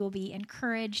will be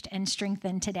encouraged and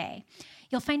strengthened today.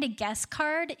 You'll find a guest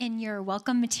card in your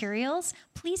welcome materials.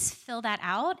 Please fill that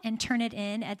out and turn it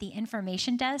in at the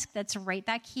information desk that's right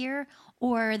back here,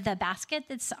 or the basket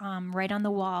that's right on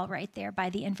the wall right there by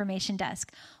the information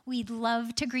desk. We'd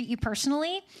love to greet you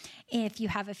personally if you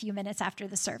have a few minutes after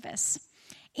the service.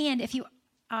 And if you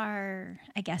are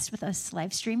a guest with us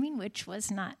live streaming, which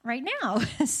was not right now,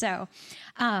 so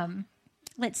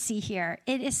let's see here.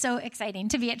 It is so exciting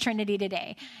to be at Trinity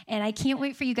today, and I can't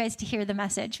wait for you guys to hear the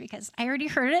message because I already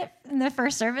heard it in the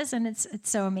first service, and it's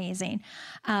so amazing.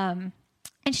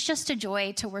 It's just a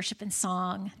joy to worship in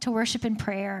song, to worship in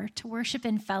prayer, to worship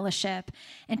in fellowship,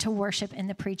 and to worship in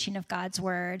the preaching of God's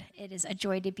word. It is a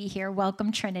joy to be here.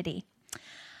 Welcome, Trinity.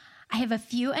 I have a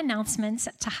few announcements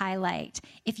to highlight.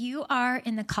 If you are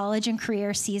in the college and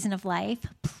career season of life,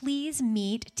 please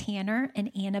meet Tanner and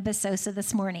Anna Basosa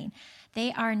this morning.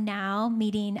 They are now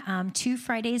meeting 2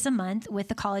 Fridays a month with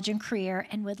the college and career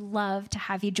and would love to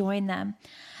have you join them.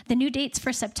 The new dates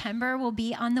for September will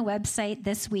be on the website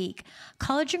this week.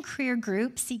 College and Career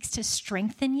Group seeks to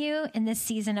strengthen you in this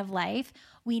season of life.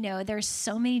 We know there's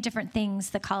so many different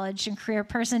things the college and career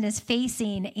person is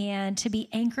facing, and to be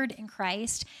anchored in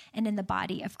Christ and in the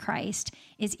body of Christ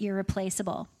is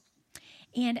irreplaceable.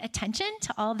 And attention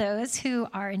to all those who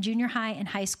are in junior high and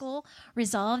high school,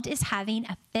 Resolved is having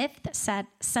a 5th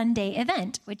Sunday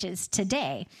event, which is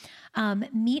today.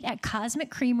 Meet at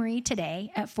Cosmic Creamery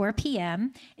today at 4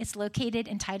 p.m. It's located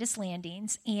in Titus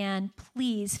Landings. And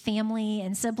please, family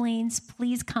and siblings,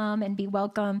 please come and be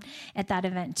welcome at that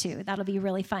event too. That'll be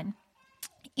really fun.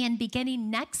 And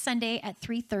beginning next Sunday at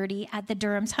 3:30 at the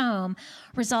Durham's home,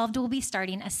 Resolved will be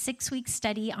starting a 6-week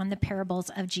study on the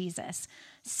parables of Jesus.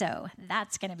 So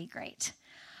that's going to be great.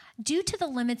 Due to the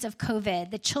limits of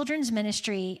COVID, the children's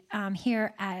ministry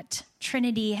here at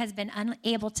Trinity has been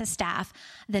unable to staff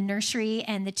the nursery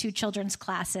and the 2 children's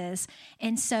classes.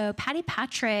 And so Patty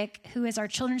Patrick, who is our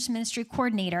children's ministry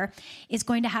coordinator, is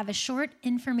going to have a short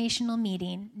informational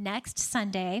meeting next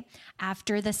Sunday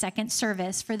after the second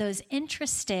service for those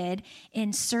interested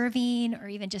in serving or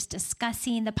even just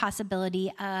discussing the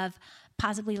possibility of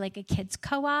possibly like a kids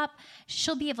co-op.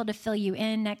 She'll be able to fill you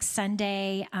in next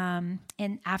Sunday. And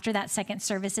after that second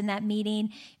service in that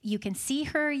meeting, you can see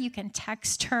her, you can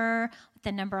text her with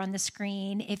the number on the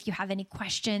screen if you have any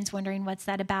questions, wondering what's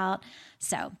that about.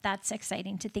 So that's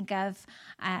exciting to think of.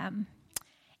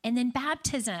 And then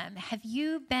baptism. Have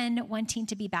you been wanting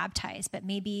to be baptized, but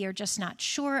maybe you're just not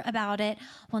sure about it?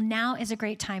 Well, now is a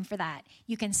great time for that.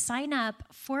 You can sign up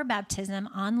for baptism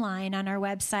online on our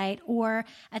website or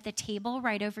at the table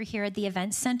right over here at the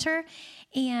event center.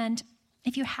 And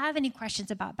if you have any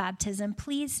questions about baptism,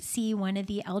 please see one of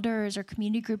the elders or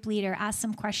community group leader, ask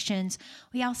some questions.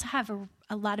 We also have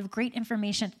a lot of great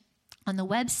information on the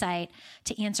website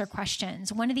to answer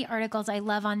questions. One of the articles I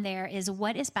love on there is,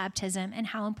 what is baptism and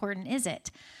how important is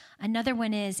it? Another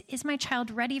one is my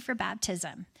child ready for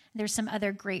baptism? There's some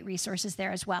other great resources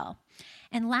there as well.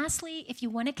 And lastly, if you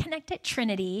want to connect at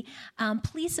Trinity,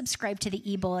 please subscribe to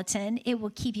the e-bulletin. It will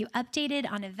keep you updated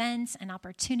on events and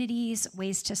opportunities,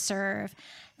 ways to serve.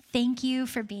 Thank you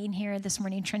for being here this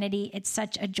morning, Trinity. It's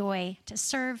such a joy to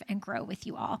serve and grow with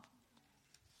you all.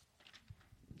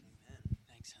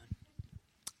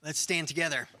 Let's stand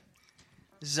together.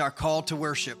 This is our call to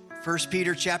worship. 1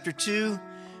 Peter chapter 2,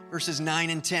 verses 9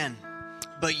 and 10.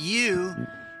 But you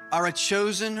are a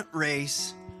chosen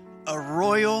race, a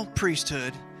royal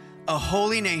priesthood, a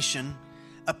holy nation,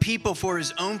 a people for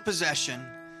his own possession,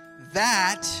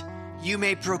 that you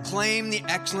may proclaim the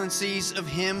excellencies of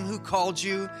him who called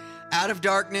you out of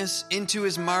darkness into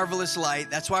his marvelous light.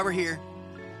 That's why we're here.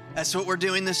 That's what we're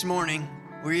doing this morning.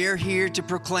 We are here to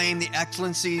proclaim the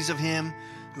excellencies of him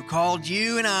who called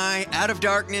you and I out of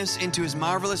darkness into his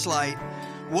marvelous light.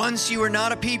 Once you were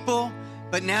not a people,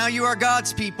 but now you are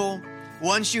God's people.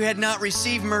 Once you had not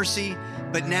received mercy,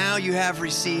 but now you have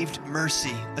received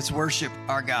mercy. Let's worship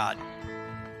our God.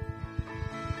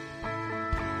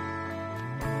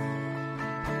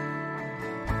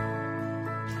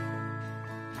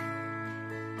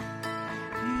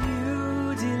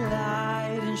 You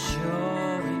delight in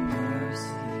showing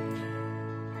mercy.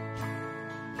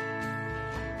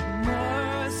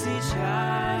 Mercy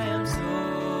triumphs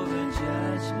over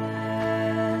judgment.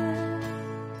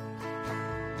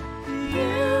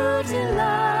 You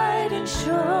delight in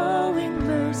showing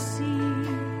mercy,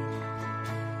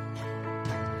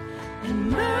 and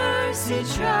mercy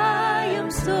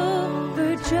triumphs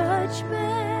over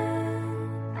judgment.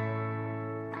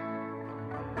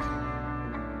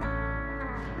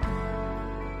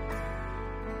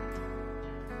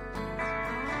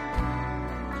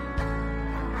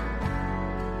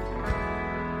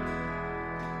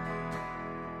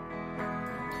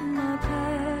 my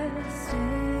past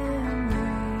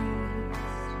embraced,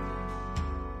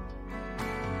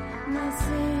 my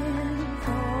sin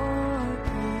forgiven.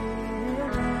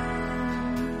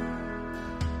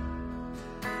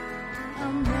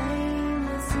 I'm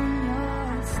blameless in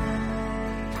your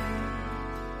sight.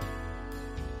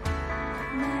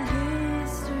 My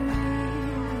history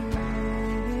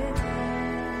written,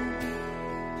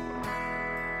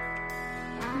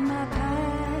 my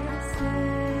past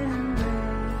embraced,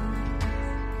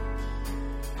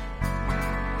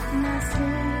 my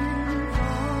sin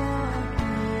forgiven.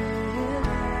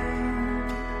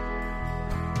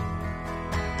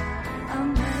 I'm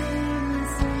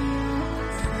blameless in your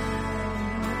sight.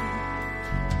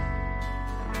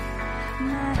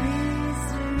 My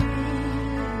history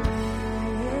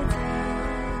written.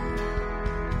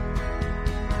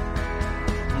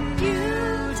 You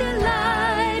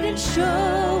delight in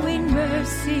showing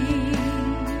mercy,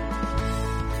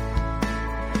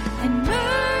 and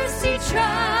mercy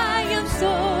triumphs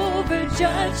over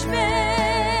judgment.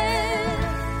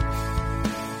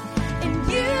 And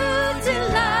you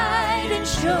delight in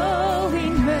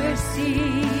showing mercy,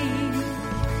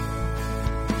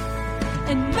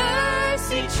 and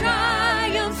mercy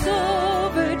triumphs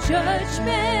over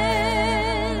judgment.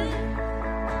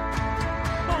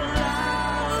 Oh,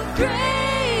 love,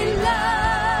 great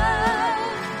love,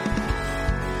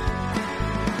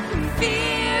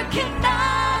 fear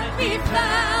cannot be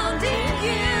found in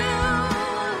you,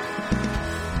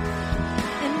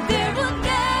 and there will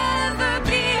never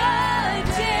be a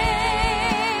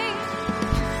day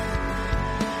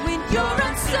when you're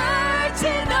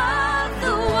uncertain of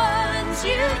the ones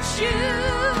you choose.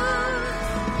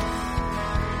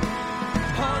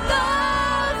 Oh,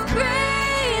 love,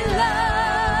 great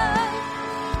love,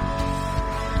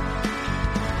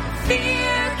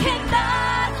 fear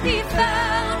cannot be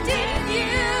found in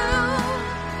you,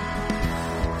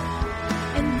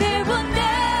 and there will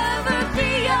never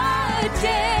be a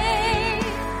day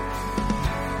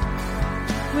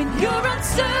when you're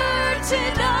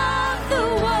uncertain of the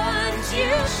ones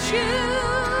you choose.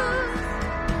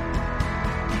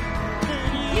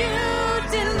 You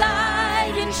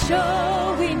delight in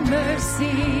showing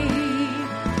mercy,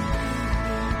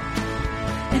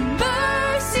 and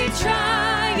mercy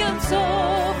triumphs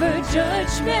over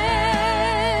judgment.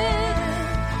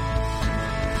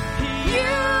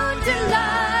 You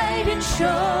delight in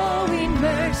showing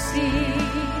mercy,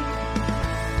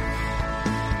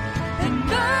 and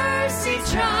mercy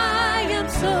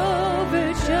triumphs over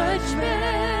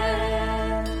judgment.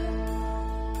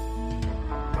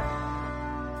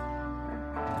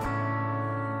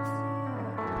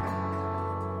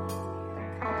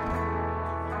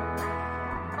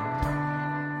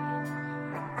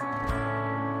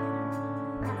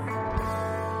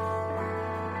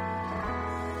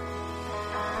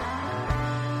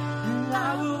 And I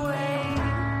will wait,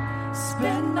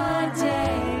 spend my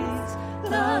days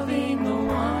loving the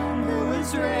one who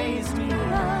has raised me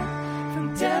up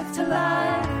from death to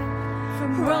life,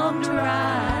 from wrong to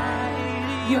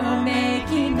right. You're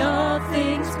making all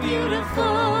things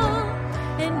beautiful,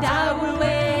 and I will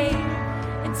wait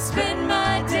and spend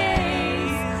my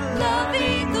days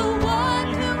loving the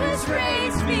one who has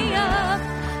raised me up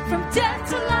from death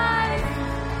to life,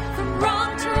 from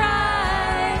wrong to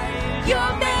right.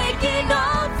 You're making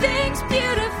all things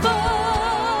beautiful.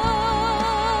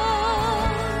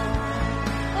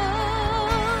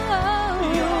 Oh,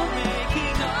 you're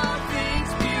making all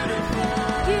things beautiful.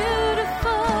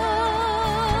 Beautiful.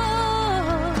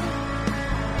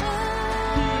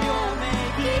 You're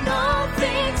making all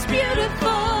things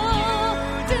beautiful.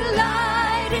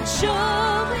 Delight in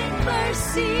showing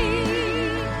mercy,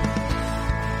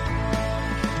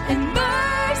 and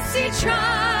mercy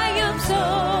triumphs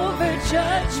over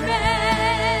judgment.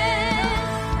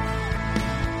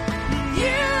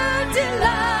 You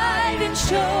delight in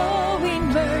showing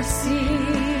mercy,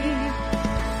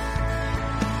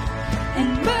 and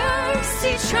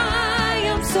mercy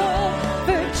triumphs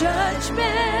over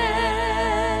judgment.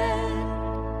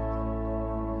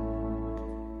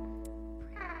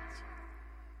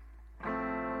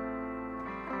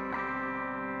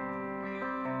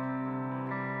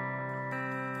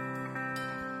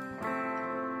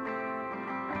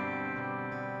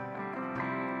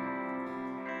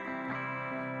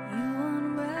 You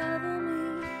unravel me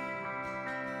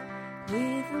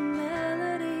with a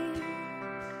melody.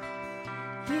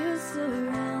 You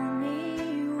surround me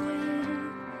with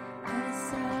a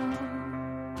sound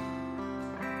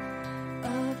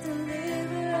of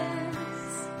deliverance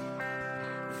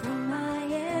from my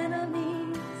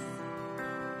enemies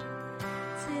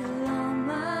till on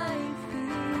my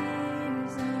feet.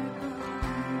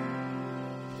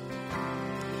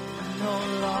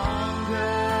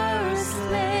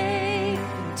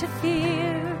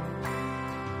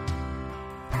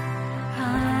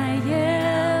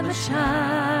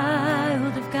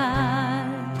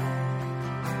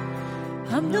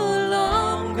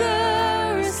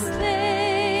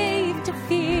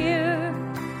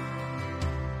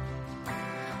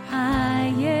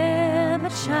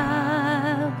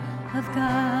 child of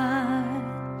God.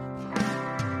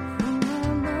 From my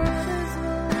mother's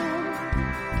womb,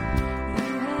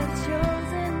 you have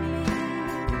chosen me.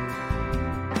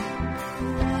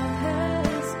 Love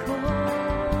has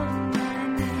called my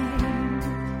name.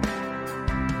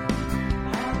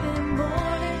 I've been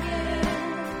born again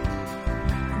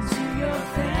into your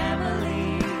family.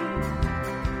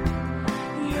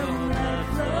 Your love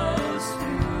flows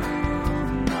through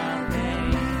my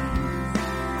veins.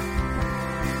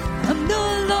 I'm no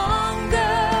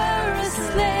longer a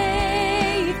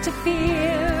slave to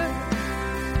fear.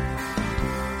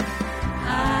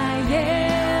 I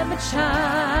am a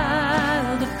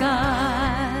child of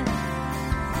God.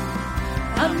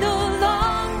 I'm no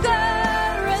longer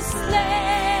a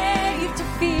slave to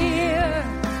fear.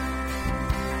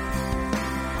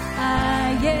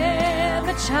 I am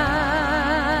a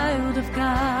child of God.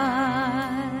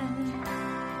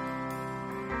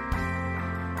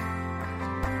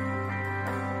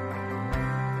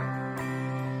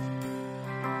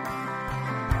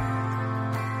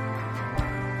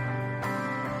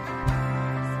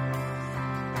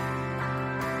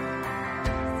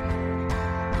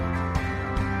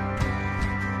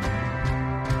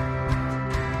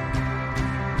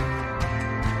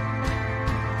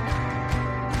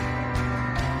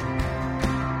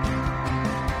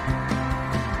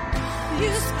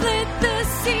 You split the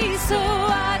sea so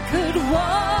I could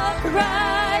walk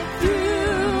right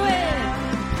through it.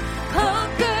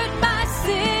 Conquered my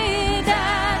sin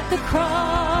at the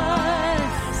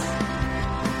cross.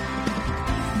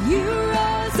 You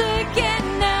rose again,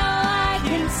 now I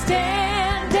can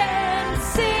stand and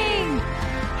sing.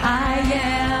 I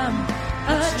am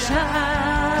a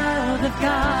child of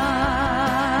God.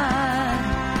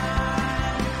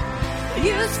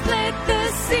 You split the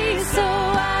sea so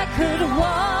I could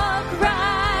walk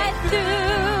right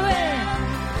through it.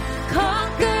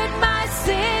 Conquered my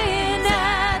sin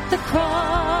at the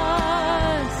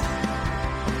cross.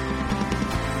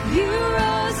 You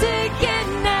rose again,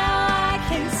 now I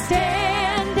can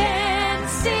stand and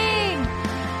sing.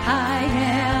 I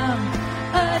am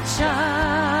a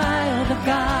child of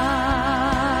God.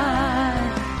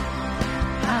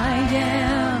 I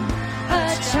am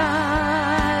a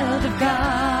child of God.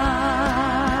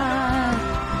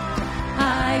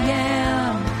 I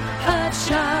am a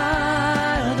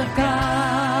child of God.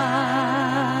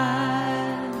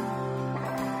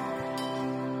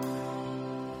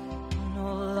 No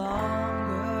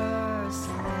longer a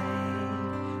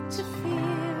slave to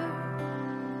fear.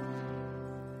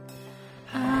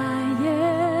 I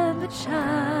am a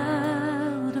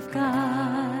child of God.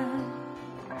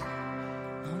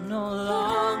 I'm no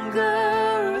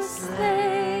longer a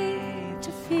slave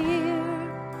to fear.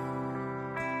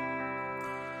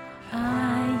 I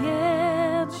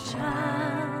am a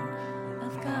child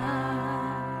of God.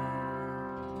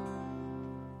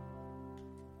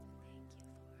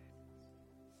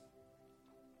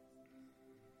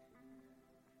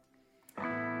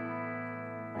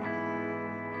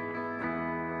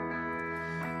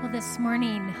 Well, this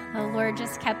morning, the Lord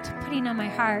just kept putting on my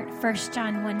heart 1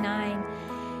 John 1:9.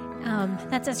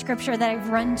 That's a scripture that I've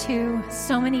run to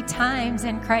so many times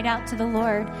and cried out to the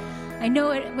Lord. I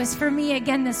know it was for me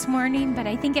again this morning, but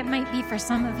I think it might be for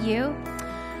some of you.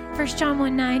 1 John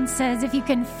 1:9 says, if you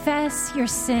confess your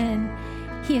sin,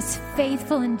 he is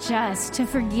faithful and just to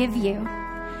forgive you.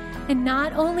 And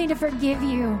not only to forgive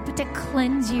you, but to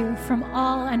cleanse you from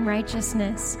all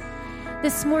unrighteousness.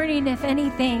 This morning, if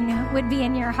anything would be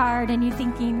in your heart and you're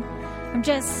thinking, I'm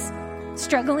just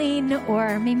struggling,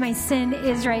 or maybe my sin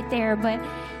is right there, but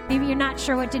maybe you're not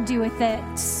sure what to do with it.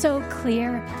 It's so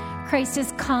clear. Christ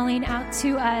is calling out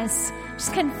to us.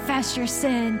 Just confess your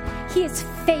sin. He is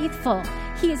faithful.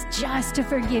 He is just to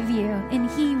forgive you, and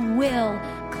he will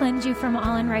cleanse you from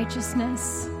all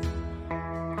unrighteousness.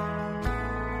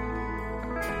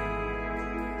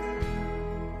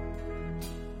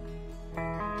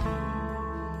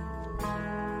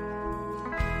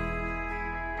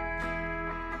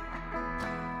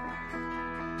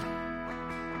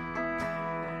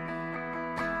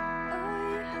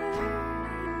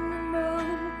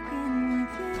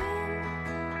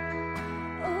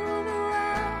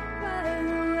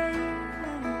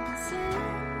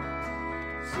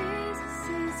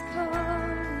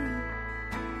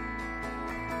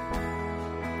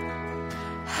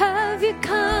 Have you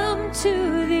come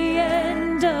to the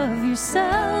end of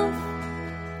yourself?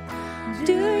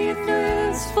 Do you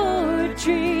thirst for a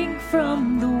drink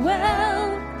from the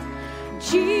well?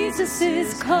 Jesus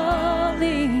is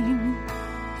calling.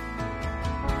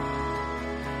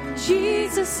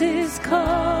 Jesus is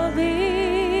calling.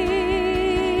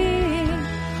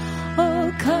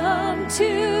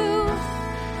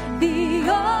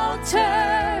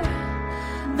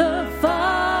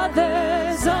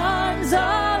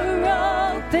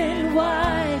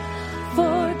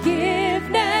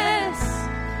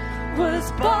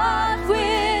 was bought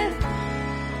with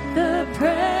the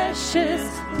precious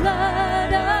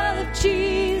blood of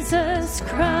Jesus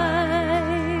Christ.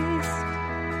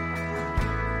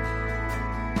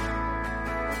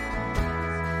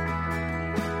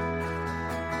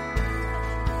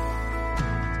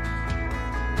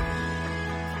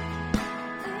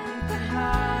 Leave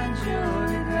behind your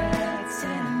regrets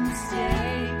and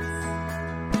mistakes.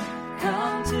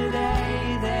 Come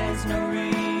today, there's no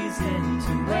reason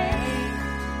to wait.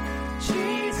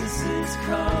 Jesus is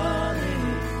calling.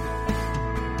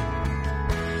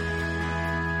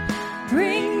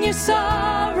 Bring your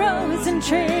sorrows and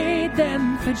trade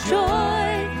them for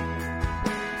joy.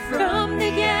 From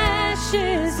the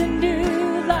ashes a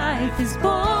new life is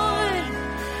born.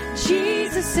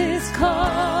 Jesus is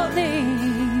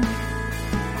calling.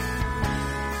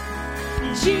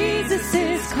 Jesus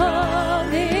is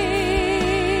calling.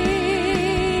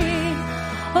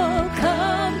 Oh,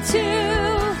 come to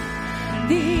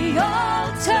the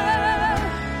altar.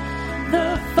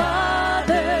 The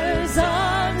Father's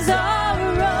arms are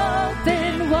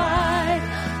open wide.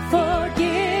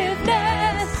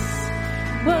 Forgiveness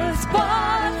was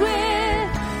bought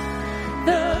with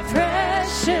the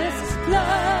precious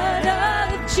blood of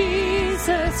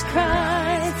Jesus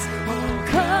Christ. Oh,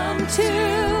 come to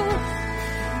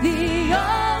the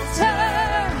altar.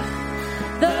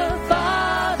 The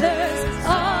Father's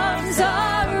arms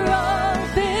are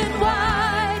open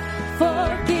wide.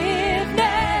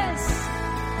 Forgiveness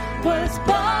was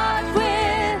bought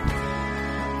with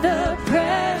the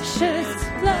precious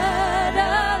blood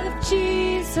of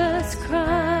Jesus Christ.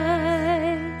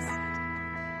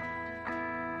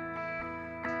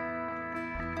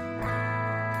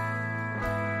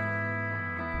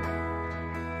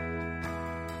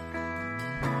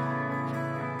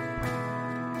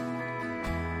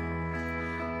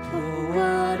 Oh,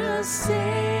 what a Savior.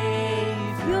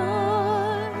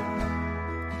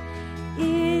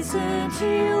 Isn't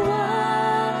He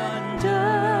wonderful?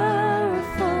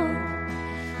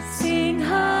 Sing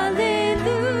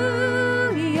hallelujah.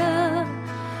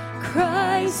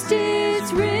 Christ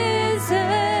is risen.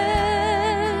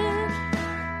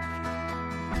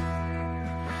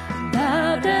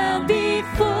 Bow down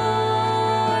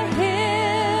before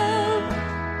Him,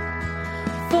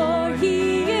 for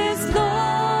He is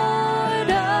Lord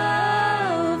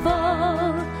of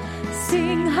all.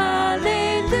 Sing hallelujah.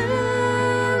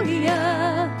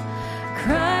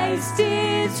 Christ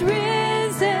is risen.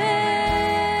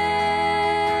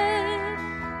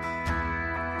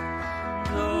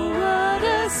 Oh, what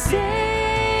a Savior.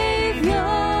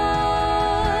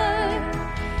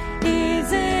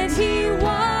 Isn't He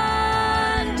wonderful?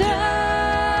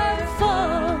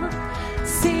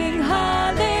 Sing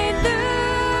hallelujah.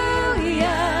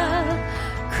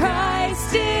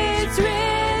 Christ is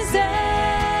risen.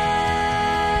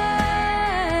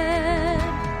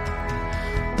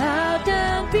 Bow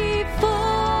down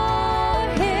before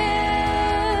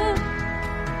Him,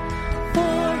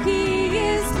 for He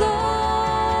is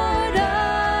Lord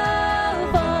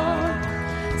of all.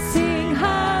 Sing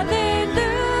hallelujah.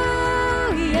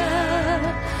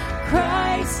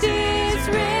 Christ is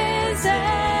risen.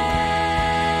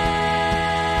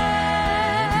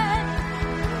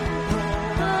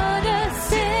 What a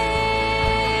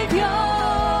Savior.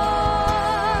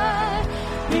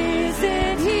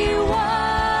 Isn't He wonderful?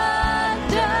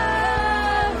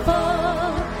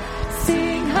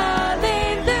 Sing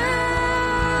hallelujah.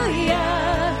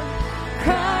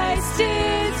 Christ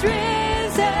is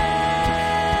risen.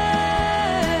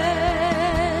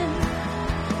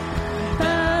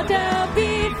 Bow down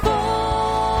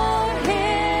before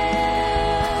Him,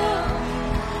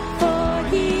 for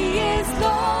He is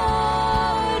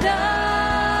Lord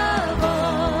of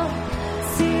all.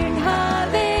 Sing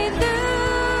hallelujah.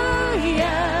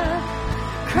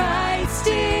 Christ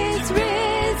is risen.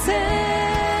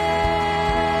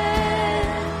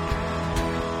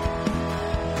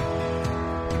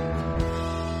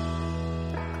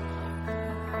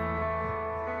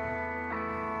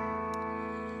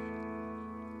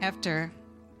 After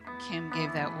Kim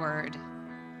gave that word,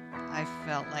 I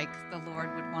felt like the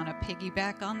Lord would want to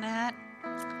piggyback on that.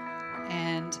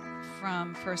 And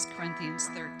from 1 Corinthians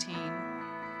 13,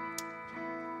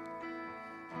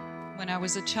 when I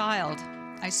was a child,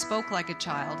 I spoke like a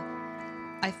child.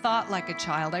 I thought like a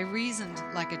child. I reasoned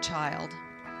like a child.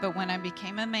 But when I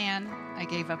became a man, I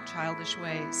gave up childish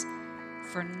ways.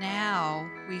 For now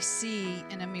we see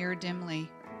in a mirror dimly,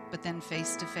 but then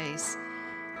face to face.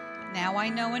 Now I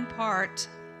know in part,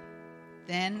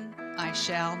 then I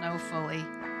shall know fully,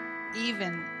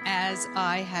 even as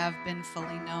I have been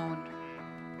fully known.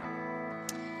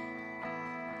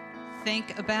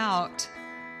 think about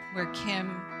where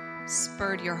Kim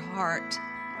spurred your heart,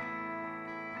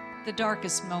 the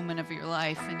darkest moment of your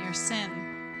life and your sin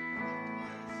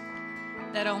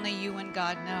that only you and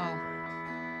God know.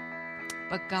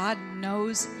 But God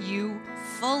knows you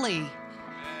fully,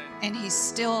 and he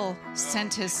still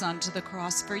sent his son to the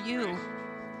cross for you.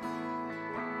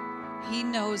 He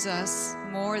knows us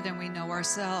more than we know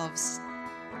ourselves,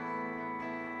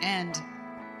 and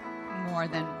more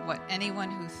than what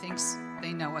anyone who thinks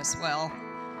they know us well.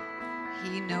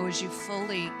 He knows you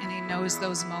fully, and he knows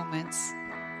those moments,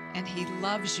 and he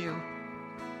loves you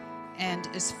and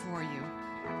is for you.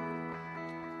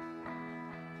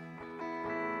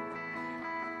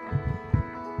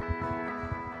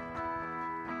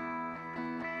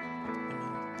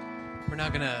 We're now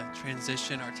going to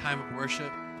transition our time of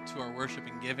worship to our worship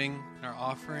and giving and our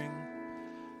offering.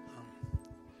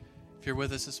 If you're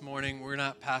with us this morning, we're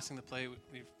not passing the plate.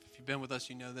 If you've been with us,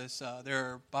 you know this. There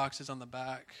are boxes on the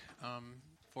back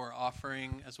for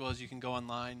offering, as well as you can go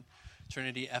online,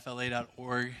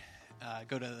 trinityfla.org.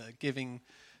 Go to the giving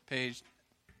page,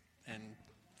 and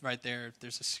right there,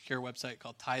 there's a secure website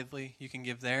called Tithely. You can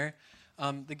give there.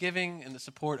 The giving and the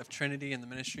support of Trinity and the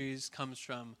ministries comes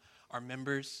from our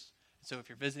members. So if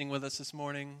you're visiting with us this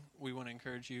morning, we want to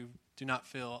encourage you, do not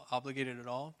feel obligated at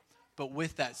all. But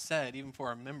with that said, even for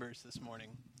our members this morning,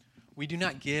 we do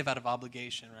not give out of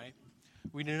obligation, right?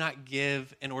 We do not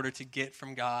give in order to get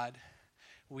from God.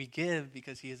 We give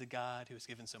because he is a God who has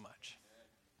given so much.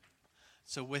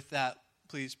 So with that,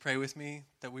 please pray with me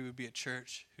that we would be a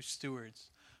church who stewards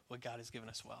what God has given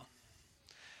us well.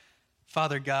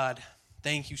 Father God,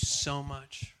 thank you so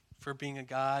much for being a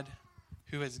God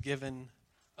who has given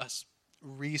us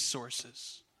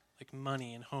resources like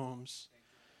money and homes.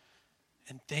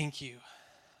 And thank you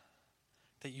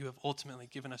that you have ultimately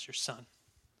given us your Son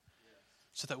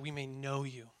so that we may know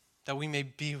you, that we may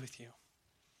be with you,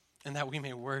 and that we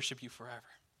may worship you forever.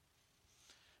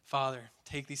 Father,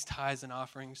 take these tithes and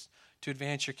offerings to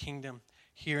advance your kingdom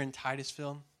here in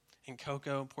Titusville, in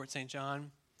Cocoa, Port St.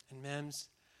 John, in Mims,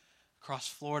 across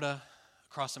Florida,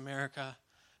 across America,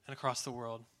 and across the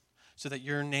world, so that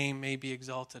your name may be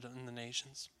exalted in the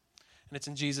nations. And it's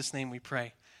in Jesus' name we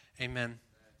pray. Amen.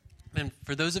 And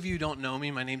for those of you who don't know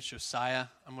me, my name's Josiah.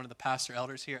 I'm one of the pastor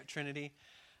elders here at Trinity.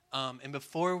 And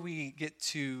before we get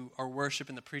to our worship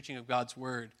and the preaching of God's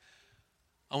word,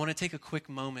 I want to take a quick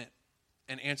moment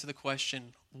and answer the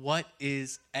question, what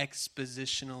is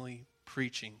expositionally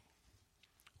preaching?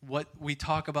 We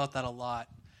talk about that a lot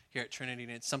here at Trinity,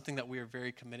 and it's something that we are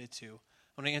very committed to.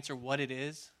 I want to answer what it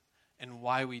is and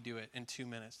why we do it in 2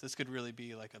 minutes. This could really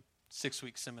be like a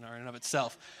 6-week seminar in and of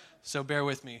itself, so bear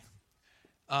with me.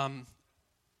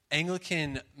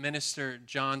 Anglican minister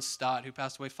John Stott, who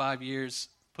passed away 5 years,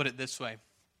 put it this way.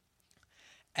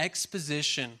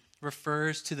 Exposition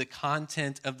refers to the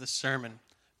content of the sermon,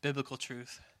 biblical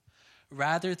truth,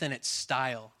 rather than its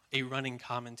style, a running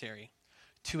commentary.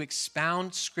 To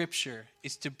expound Scripture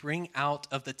is to bring out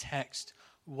of the text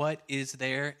what is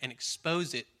there and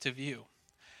expose it to view.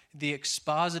 The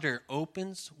expositor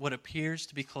opens what appears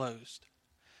to be closed,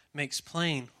 makes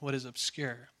plain what is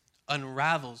obscure,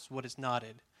 unravels what is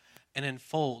knotted, and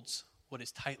unfolds what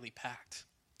is tightly packed.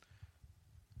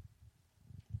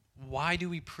 Why do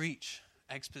we preach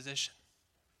exposition?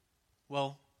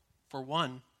 Well, for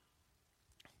one,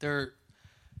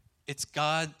 it's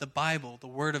God, the Bible, the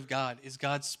Word of God, is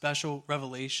God's special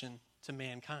revelation to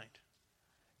mankind.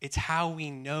 It's how we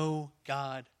know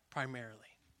God primarily.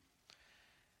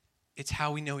 It's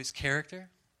how we know his character.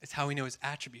 It's how we know his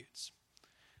attributes.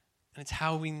 And it's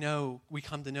how we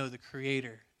come to know the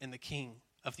creator and the king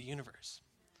of the universe.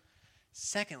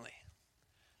 Secondly,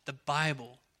 the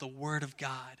Bible, the Word of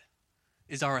God,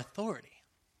 is our authority.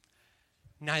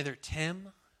 Neither Tim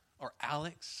or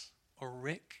Alex or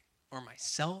Rick or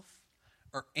myself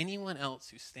or anyone else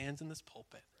who stands in this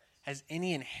pulpit has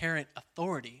any inherent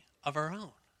authority of our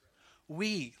own.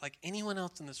 We, like anyone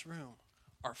else in this room,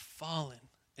 are fallen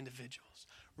individuals,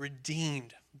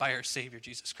 redeemed by our Savior,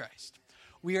 Jesus Christ.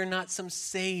 We are not some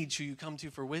sage who you come to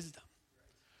for wisdom.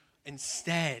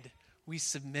 Instead, we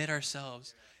submit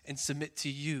ourselves and submit to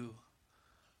you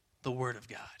the Word of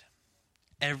God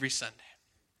every Sunday.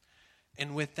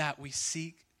 And with that, we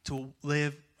seek to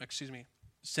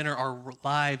center our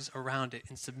lives around it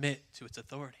and submit to its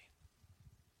authority.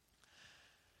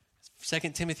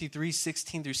 2 Timothy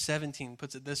 3:16 through 17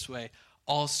 puts it this way.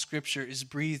 All Scripture is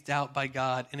breathed out by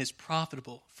God and is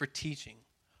profitable for teaching,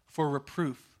 for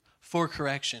reproof, for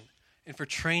correction, and for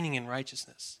training in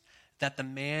righteousness, that the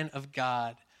man of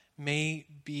God may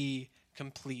be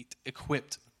complete,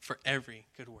 equipped for every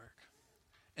good work.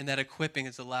 And that equipping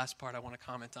is the last part I want to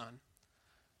comment on.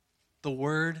 The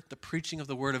word, the preaching of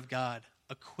the word of God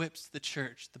equips the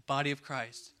church, the body of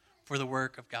Christ, for the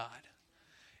work of God.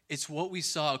 It's what we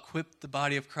saw equip the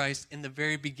body of Christ in the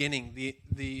very beginning,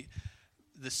 the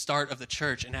start of the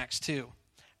church in Acts 2.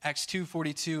 Acts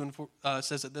 2:42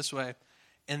 says it this way,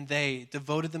 and they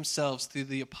devoted themselves through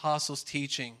the apostles'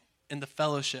 teaching and the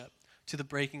fellowship to the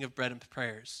breaking of bread and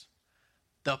prayers.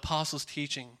 The apostles'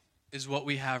 teaching is what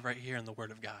we have right here in the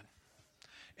Word of God.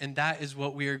 And that is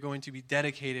what we are going to be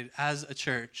dedicated as a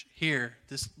church here,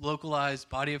 this localized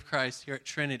body of Christ here at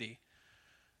Trinity,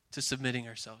 to submitting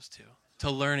ourselves to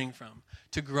learning from,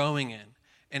 to growing in.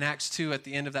 In Acts 2, at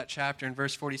the end of that chapter, in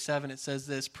verse 47, it says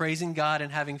this, praising God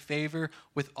and having favor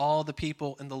with all the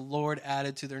people, and the Lord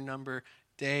added to their number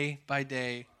day by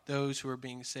day those who are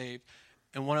being saved.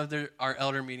 In one of our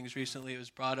elder meetings recently, it was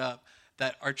brought up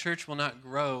that our church will not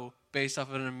grow based off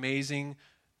of an amazing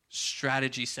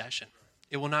strategy session.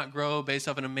 It will not grow based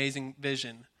off an amazing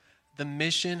vision. The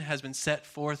mission has been set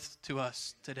forth to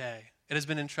us today. It has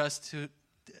been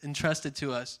entrusted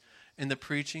to us in the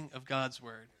preaching of God's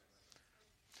word.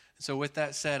 So with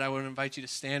that said, I would invite you to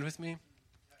stand with me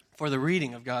for the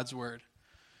reading of God's word.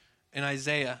 In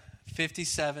Isaiah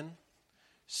 57,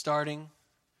 starting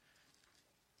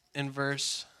in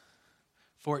verse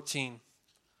 14.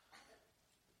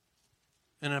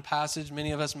 In a passage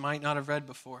many of us might not have read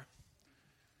before.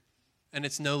 And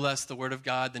it's no less the word of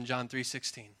God than John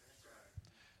 3:16.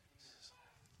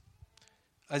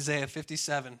 Isaiah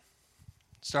 57,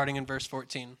 starting in verse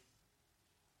 14.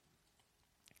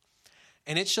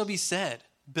 And it shall be said,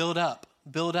 build up,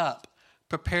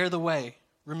 prepare the way,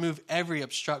 remove every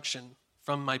obstruction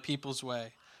from my people's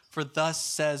way. For thus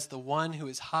says the one who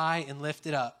is high and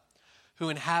lifted up, who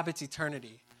inhabits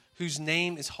eternity, whose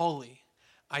name is holy.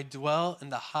 I dwell in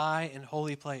the high and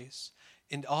holy place,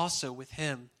 and also with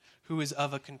him who is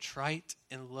of a contrite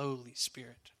and lowly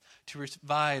spirit, to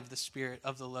revive the spirit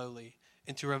of the lowly,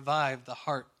 and to revive the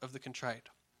heart of the contrite.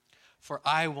 For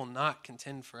I will not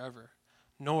contend forever,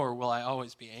 nor will I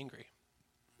always be angry.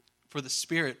 For the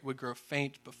spirit would grow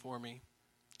faint before me,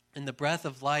 and the breath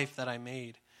of life that I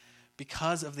made.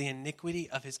 Because of the iniquity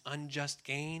of his unjust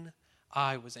gain,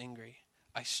 I was angry.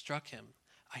 I struck him.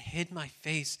 I hid my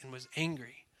face and was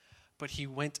angry. But he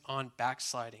went on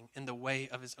backsliding in the way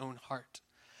of his own heart.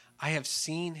 I have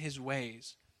seen his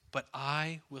ways, but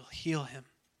I will heal him.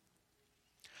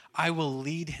 I will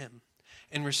lead him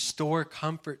and restore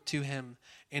comfort to him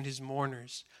and his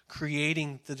mourners,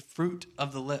 creating the fruit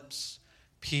of the lips.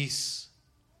 Peace,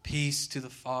 peace to the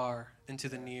far and to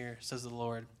the near, says the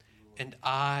Lord, and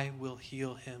I will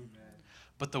heal him.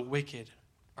 But the wicked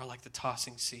are like the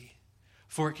tossing sea,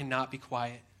 for it cannot be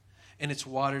quiet, and its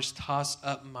waters toss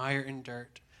up mire and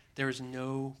dirt. There is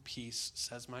no peace,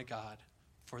 says my God,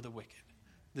 for the wicked.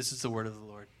 This is the word of the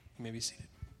Lord. You may be seated.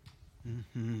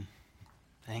 Mm-hmm.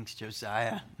 Thanks,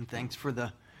 Josiah, and thanks for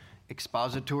the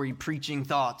expository preaching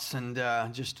thoughts. And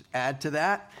just add to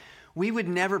that, we would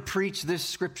never preach this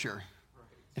scripture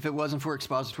if it wasn't for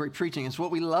expository preaching. It's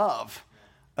what we love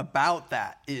about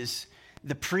that is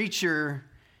the preacher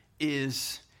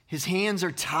his hands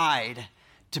are tied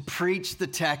to preach the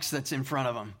text that's in front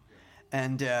of him.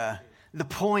 And the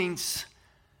points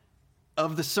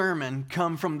of the sermon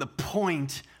come from the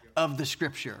point of the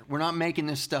scripture. We're not making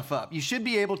this stuff up. You should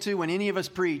be able to, when any of us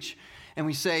preach and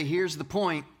we say, here's the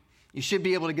point, you should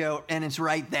be able to go, and it's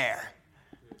right there.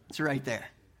 It's right there.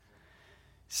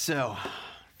 So,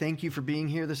 thank you for being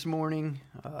here this morning.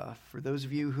 For those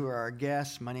of you who are our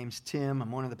guests, my name's Tim.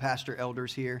 I'm one of the pastor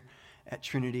elders here at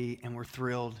Trinity, and we're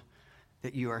thrilled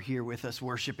that you are here with us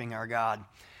worshiping our God.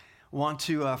 Want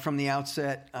to, from the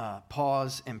outset,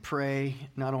 pause and pray,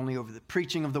 not only over the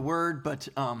preaching of the word, but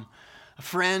a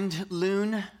friend,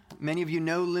 Loon. Many of you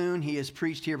know Loon. He has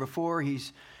preached here before.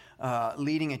 He's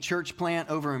leading a church plant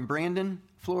over in Brandon,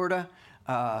 Florida.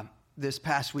 This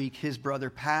past week, his brother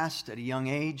passed at a young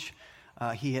age.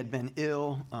 He had been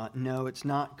ill. No, it's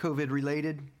not COVID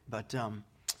related, but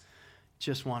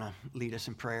just want to lead us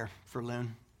in prayer for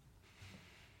Loon.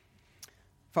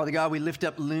 Father God, we lift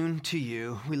up Loon to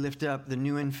you. We lift up the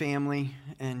Nguyen family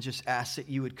and just ask that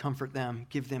you would comfort them,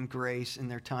 give them grace in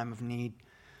their time of need.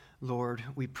 Lord,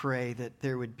 we pray that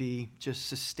there would be just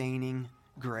sustaining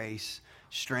grace,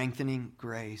 strengthening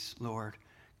grace, Lord,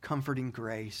 comforting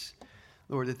grace.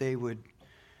 Lord, that they would,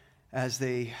 as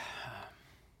they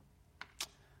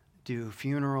do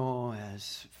funeral,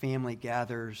 as family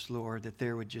gathers, Lord, that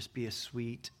there would just be a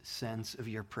sweet sense of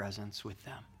your presence with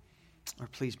them.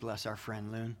 Lord, please bless our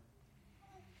friend Loon.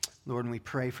 Lord, and we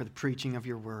pray for the preaching of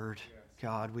your word.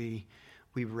 God, we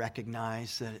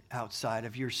recognize that outside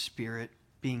of your spirit,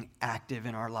 being active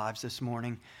in our lives this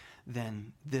morning,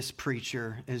 then this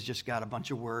preacher has just got a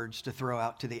bunch of words to throw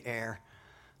out to the air.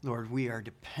 Lord, we are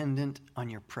dependent on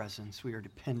your presence. We are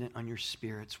dependent on your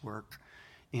Spirit's work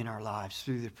in our lives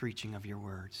through the preaching of your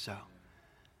word. So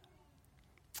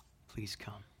please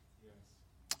come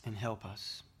and help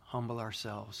us humble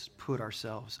ourselves, put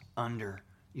ourselves under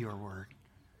your word.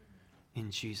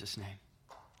 In Jesus' name,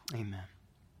 amen.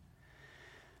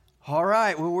 All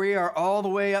right, well, we are all the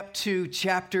way up to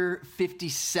chapter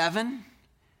 57.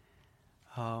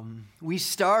 We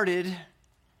started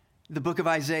the book of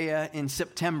Isaiah in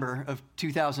September of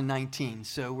 2019,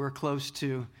 so we're close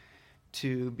to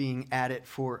being at it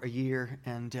for a year,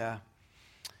 and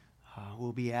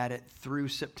we'll be at it through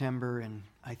September and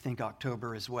I think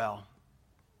October as well.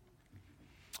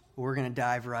 We're going to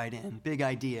dive right in. Big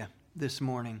idea this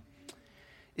morning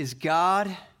is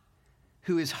God,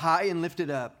 who is high and lifted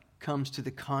up, comes to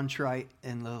the contrite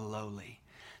and the lowly.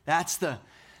 That's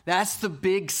the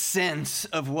big sense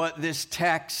of what this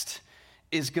text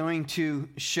is going to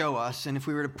show us. And if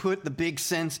we were to put the big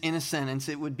sense in a sentence,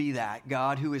 it would be that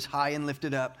God, who is high and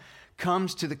lifted up,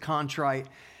 comes to the contrite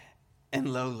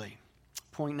and lowly.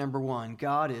 Point number one,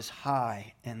 God is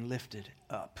high and lifted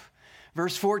up.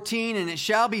 Verse 14, and it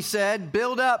shall be said,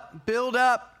 build up,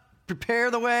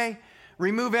 prepare the way,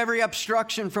 remove every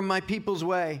obstruction from my people's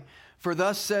way. For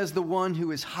thus says the one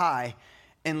who is high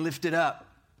and lifted up.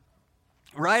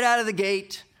 Right out of the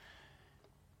gate,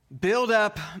 build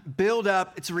up.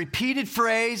 It's a repeated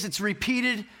phrase. It's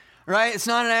repeated, right? It's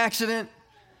not an accident.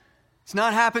 It's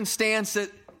not happenstance.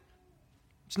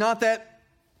 It's not that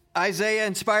Isaiah,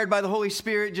 inspired by the Holy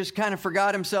Spirit, just kind of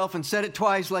forgot himself and said it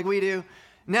twice like we do.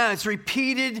 No, it's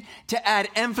repeated to add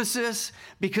emphasis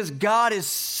because God is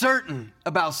certain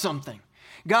about something.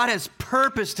 God has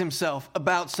purposed himself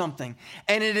about something.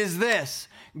 And it is this: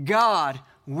 God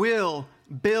will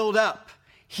build up.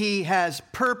 He has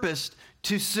purposed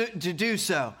to do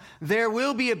so. There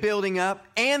will be a building up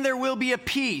and there will be a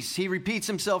peace. He repeats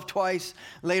himself twice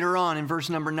later on in verse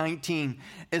number 19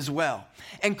 as well.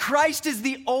 And Christ is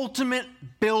the ultimate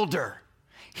builder.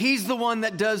 He's the one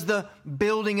that does the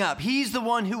building up. He's the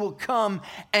one who will come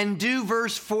and do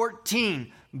verse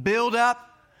 14. Build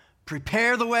up,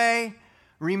 prepare the way,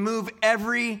 remove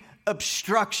every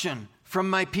obstruction from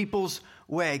my people's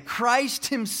way. Christ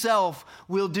himself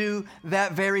will do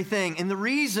that very thing. And the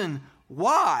reason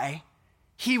why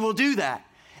he will do that,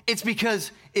 it's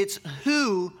because it's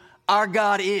who our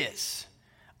God is.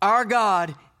 Our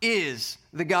God is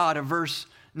the God of verse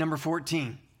number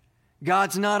 14.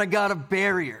 God's not a God of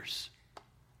barriers.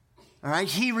 All right?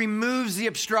 He removes the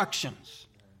obstructions.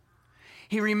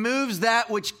 He removes that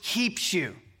which keeps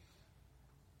you.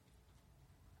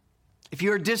 If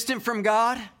you're distant from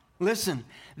God, listen,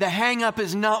 the hang-up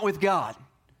is not with God.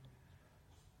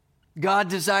 God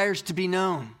desires to be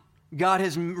known. God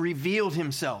has revealed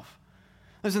himself.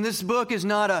 Listen, this book is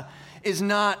not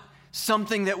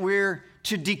something that we're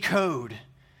to decode.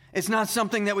 It's not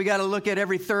something that we got to look at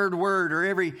every third word or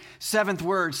every seventh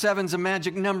word. Seven's a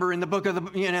magic number in the book of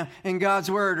the, in God's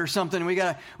word or something. We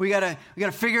got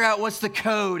to figure out what's the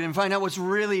code and find out what's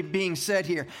really being said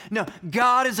here. No,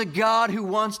 God is a God who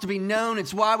wants to be known.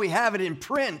 It's why we have it in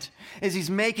print, as he's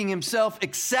making himself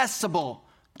accessible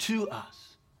to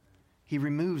us. He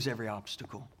removes every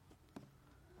obstacle.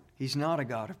 He's not a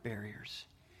God of barriers.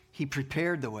 He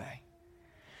prepared the way.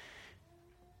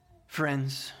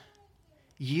 Friends,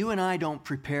 you and I don't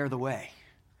prepare the way,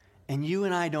 and you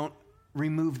and I don't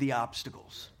remove the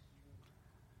obstacles.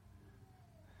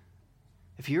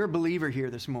 If you're a believer here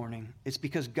this morning, it's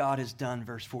because God has done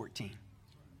verse 14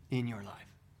 in your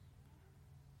life.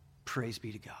 Praise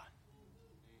be to God.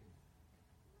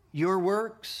 Your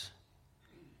works,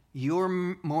 your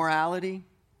morality,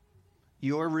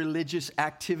 your religious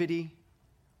activity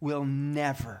will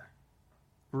never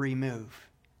remove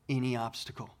any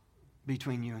obstacle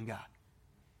between you and God.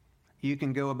 You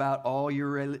can go about all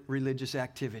your religious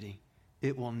activity.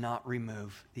 It will not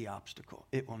remove the obstacle.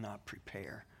 It will not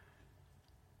prepare.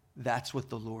 That's what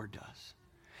the Lord does.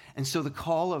 And so the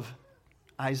call of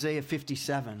Isaiah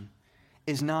 57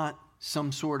 is not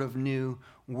some sort of new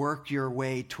work your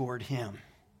way toward him.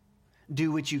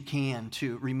 Do what you can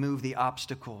to remove the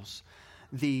obstacles.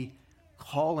 The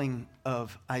calling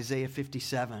of Isaiah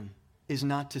 57 is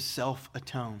not to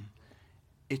self-atone.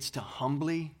 It's to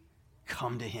humbly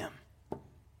come to him.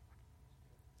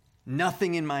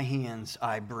 Nothing in my hands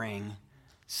I bring,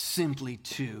 simply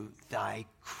to thy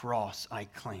cross I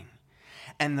cling.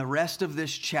 And the rest of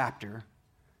this chapter,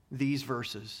 these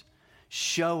verses,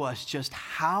 show us just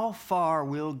how far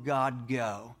will God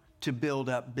go to build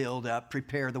up,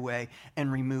 prepare the way,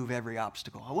 and remove every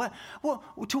obstacle.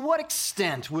 To what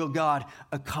extent will God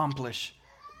accomplish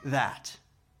that?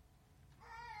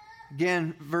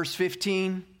 Again, verse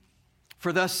 15,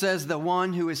 for thus says the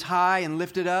one who is high and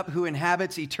lifted up, who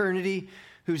inhabits eternity,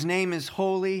 whose name is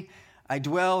holy. I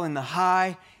dwell in the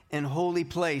high and holy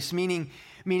place, meaning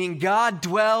God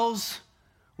dwells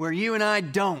where you and I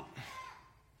don't.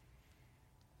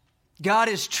 God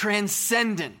is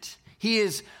transcendent. He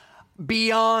is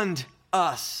beyond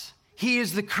us. He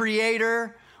is the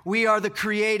creator. We are the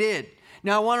created.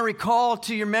 Now, I want to recall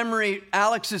to your memory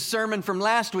Alex's sermon from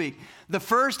last week, the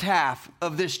first half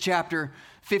of this chapter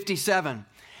 57.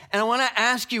 And I want to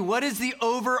ask you, what is the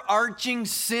overarching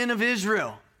sin of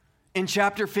Israel in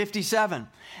chapter 57?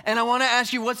 And I want to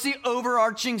ask you, what's the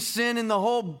overarching sin in the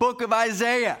whole book of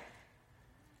Isaiah?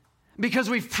 Because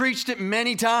we've preached it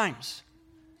many times.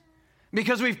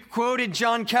 Because we've quoted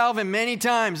John Calvin many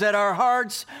times that our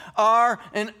hearts are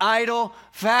an idol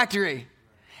factory.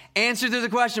 Answer to the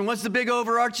question, what's the big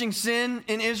overarching sin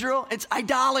in Israel? It's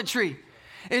idolatry.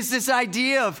 It's this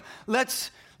idea of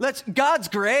God's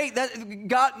great.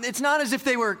 God, it's not as if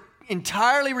they were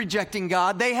entirely rejecting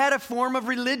God. They had a form of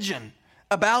religion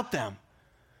about them.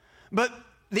 But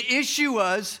the issue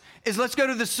is let's go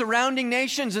to the surrounding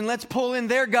nations and let's pull in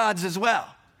their gods as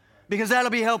well. Because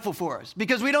that'll be helpful for us.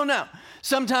 Because we don't know.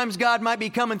 Sometimes God might be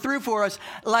coming through for us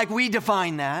like we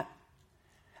define that.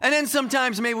 And then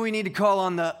sometimes maybe we need to call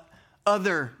on the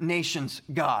other nations'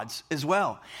 gods as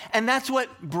well. And that's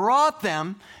what brought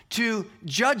them to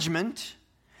judgment,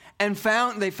 and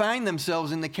they find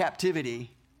themselves in the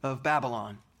captivity of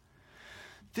Babylon.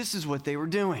 This is what they were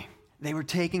doing. They were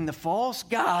taking the false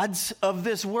gods of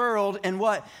this world and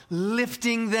what?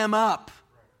 Lifting them up.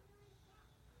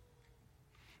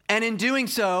 And in doing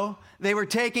so, they were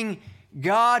taking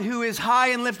God who is high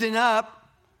and lifted up,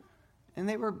 and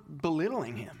they were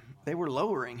belittling him. They were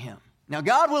lowering him. Now,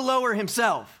 God will lower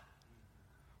himself.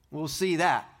 We'll see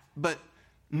that. But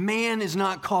man is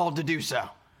not called to do so.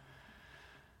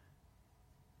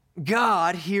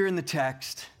 God, here in the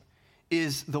text,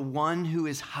 is the one who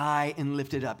is high and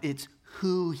lifted up. It's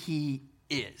who he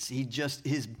is.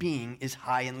 His being is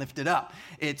high and lifted up.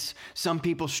 Some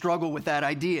people struggle with that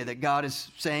idea that God is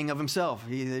saying of himself,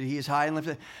 that he is high and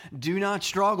lifted up. Do not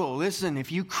struggle. Listen,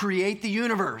 if you create the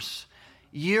universe,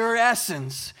 your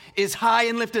essence is high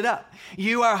and lifted up.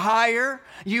 You are higher.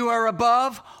 You are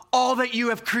above all that you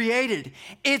have created.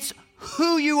 It's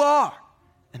who you are.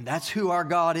 And that's who our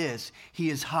God is. He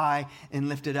is high and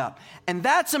lifted up. And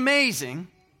that's amazing.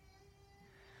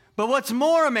 But what's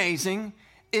more amazing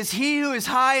is he who is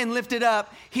high and lifted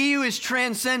up, he who is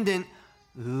transcendent,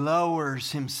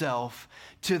 lowers himself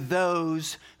to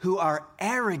those who are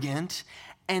arrogant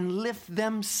and lift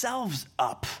themselves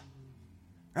up.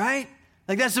 Right?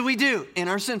 Like that's what we do in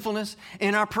our sinfulness,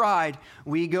 in our pride.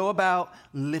 We go about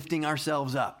lifting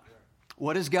ourselves up.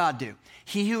 What does God do?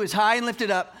 He who is high and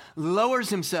lifted up lowers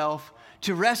himself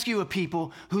to rescue a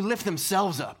people who lift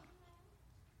themselves up.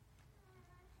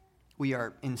 We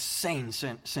are insane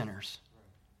sinners.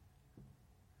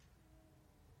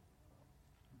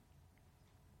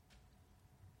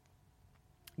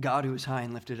 God who is high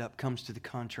and lifted up comes to the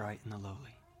contrite and the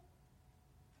lowly.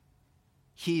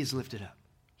 He is lifted up.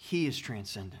 He is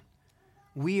transcendent.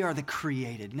 We are the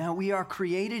created. Now, we are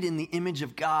created in the image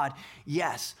of God.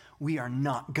 Yes, we are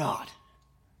not God.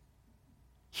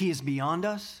 He is beyond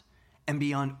us and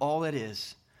beyond all that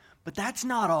is. But that's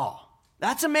not all.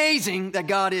 That's amazing that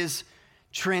God is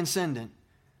transcendent.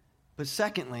 But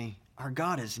secondly, our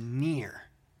God is near.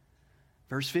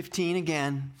 Verse 15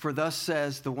 again, for thus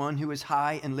says the one who is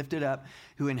high and lifted up,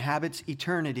 who inhabits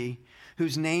eternity,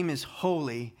 whose name is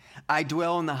holy. I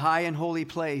dwell in the high and holy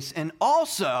place. And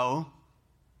also,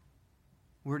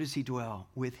 where does he dwell?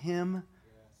 With him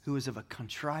who is of a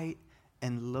contrite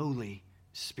and lowly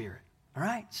spirit. All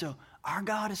right? So our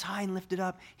God is high and lifted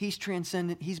up. He's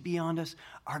transcendent. He's beyond us.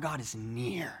 Our God is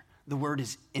near. The word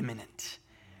is imminent.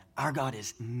 Our God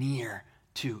is near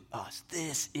to us.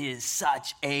 This is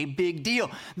such a big deal.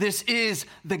 This is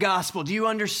the gospel. Do you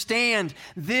understand?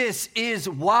 This is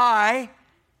why,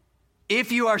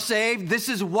 if you are saved, this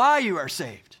is why you are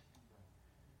saved.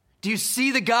 Do you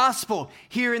see the gospel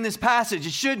here in this passage?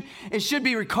 It should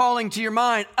be recalling to your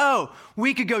mind,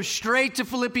 we could go straight to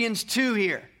Philippians 2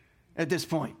 here at this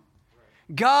point.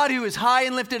 God who is high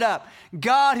and lifted up,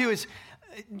 God who is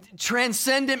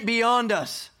transcendent beyond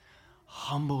us,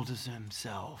 humbled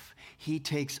himself. He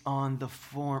takes on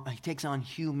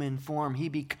human form. He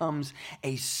becomes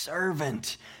a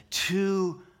servant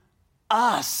to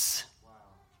us.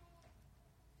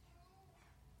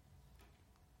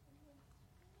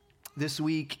 this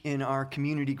week in our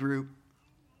community group.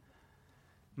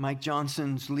 Mike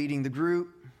Johnson's leading the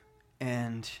group,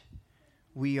 and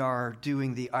we are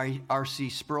doing the R.C.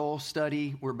 Sproul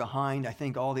study. We're behind, I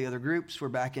think, all the other groups. We're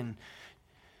back in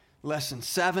Lesson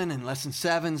 7, and Lesson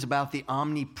 7 is about the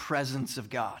omnipresence of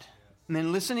God. And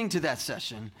then listening to that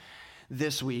session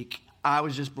this week, I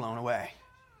was just blown away.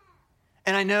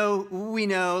 And we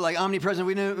know, like omnipresent,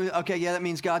 we know, okay, yeah, that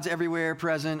means God's everywhere,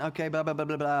 present, okay, blah, blah, blah,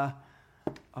 blah, blah.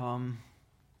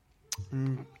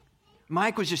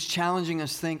 Mike was just challenging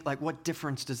us to think, like, what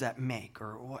difference does that make?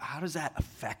 Or how does that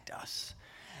affect us?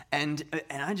 And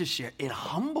I just share, it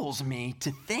humbles me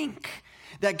to think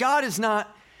that God is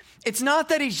not, it's not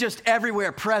that he's just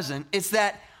everywhere present, it's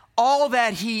that all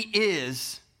that he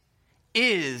is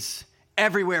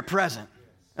everywhere present.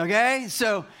 Okay?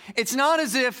 So it's not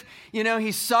as if,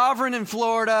 he's sovereign in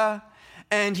Florida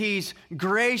and he's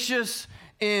gracious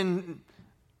in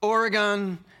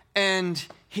Oregon and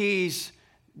he's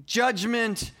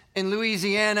judgment in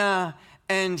Louisiana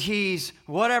and he's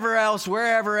whatever else,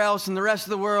 wherever else in the rest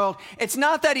of the world. It's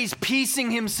not that he's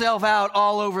piecing himself out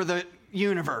all over the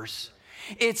universe.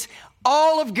 It's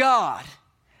all of God.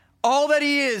 All that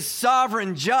he is,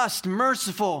 sovereign, just,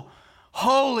 merciful,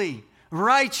 holy,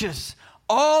 righteous.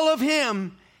 All of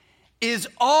him is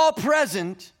all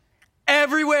present,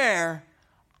 everywhere,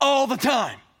 all the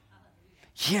time.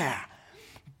 Yeah.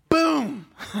 Boom.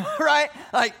 Right?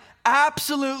 Like,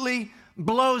 absolutely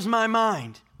blows my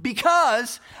mind.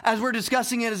 Because, as we're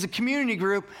discussing it as a community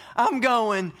group, I'm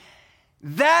going,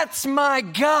 that's my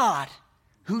God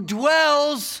who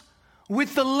dwells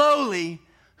with the lowly,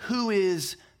 who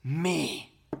is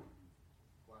me.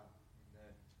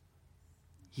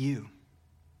 You.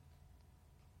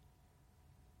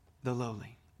 The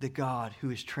lowly, the God who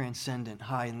is transcendent,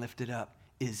 high and lifted up,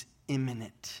 is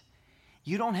immanent.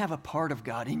 You don't have a part of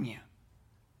God in you.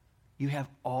 You have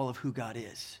all of who God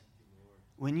is.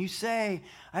 When you say,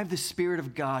 I have the Spirit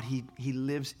of God, He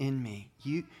lives in me,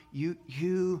 you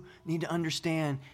need to understand